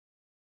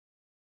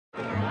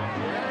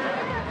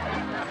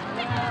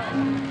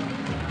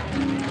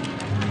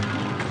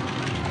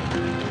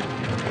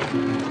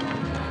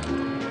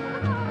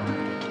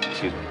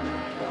Excuse me.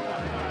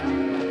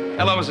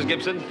 Hello, Mrs.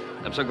 Gibson.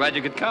 I'm so glad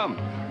you could come.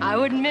 I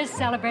wouldn't miss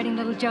celebrating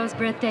little Joe's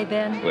birthday,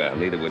 Ben. Well,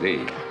 neither would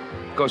he.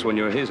 Of course, when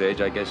you're his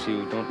age, I guess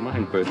you don't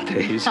mind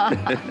birthdays.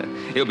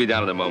 He'll be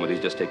down in a moment.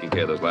 He's just taking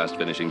care of those last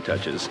finishing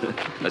touches.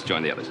 Let's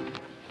join the others.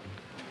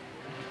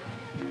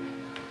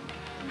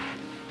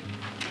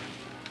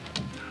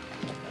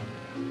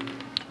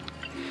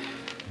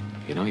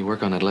 You know, you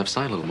work on that left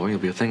side a little more, you'll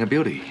be a thing of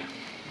beauty.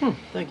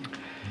 Thank you.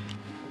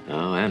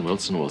 Oh, Ann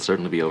Wilson will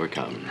certainly be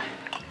overcome.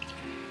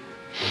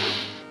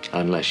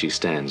 Unless she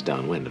stands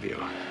downwind of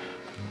you.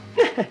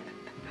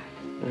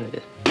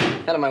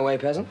 Out of my way,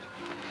 peasant.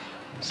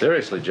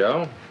 Seriously,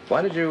 Joe,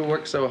 why did you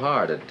work so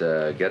hard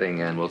at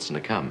getting Ann Wilson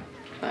to come?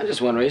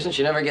 Just one reason.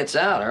 She never gets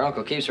out. Her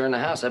uncle keeps her in the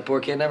house. That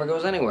poor kid never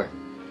goes anywhere.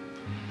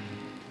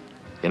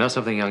 You know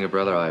something, younger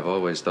brother? I've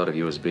always thought of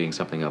you as being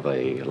something of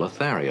a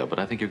Lothario, but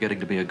I think you're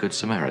getting to be a good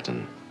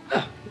Samaritan.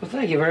 Oh, well,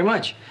 thank you very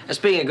much.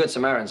 Speaking of good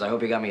Samaritans, I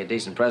hope you got me a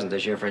decent present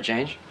this year for a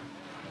change.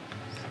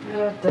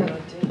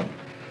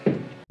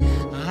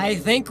 I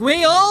think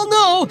we all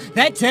know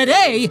that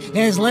today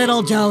is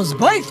little Joe's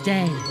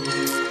birthday.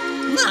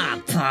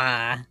 Ah,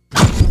 Pa.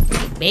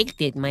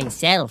 Baked it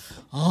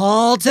myself.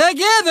 All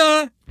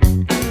together.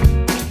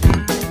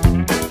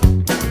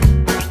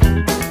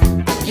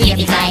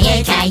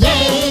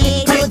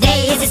 Yippee-ki-yay,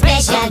 today is a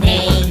special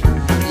day.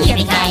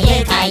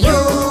 Yippee-ki-yay,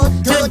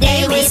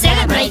 today we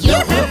celebrate you.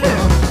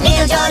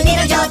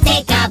 Little Joe,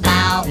 take a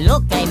bow.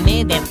 Look, I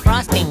made a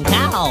frosting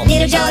cow.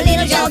 Little Joe,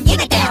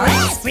 give it that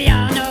rest. We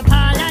all know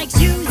Pa likes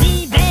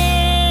Susie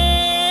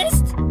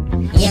best.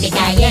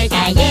 Yippee-ki-yay,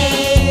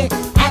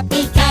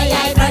 happy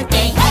Ki-Yay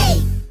birthday,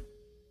 hey!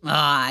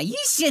 Aw, you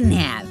shouldn't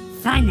have.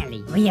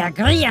 Finally, we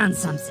agree on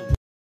something.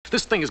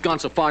 This thing has gone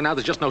so far now,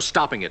 there's just no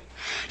stopping it.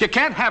 You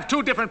can't have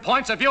two different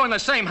points of view in the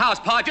same house,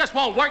 Pa. It just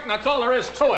won't work, and that's all there is to it.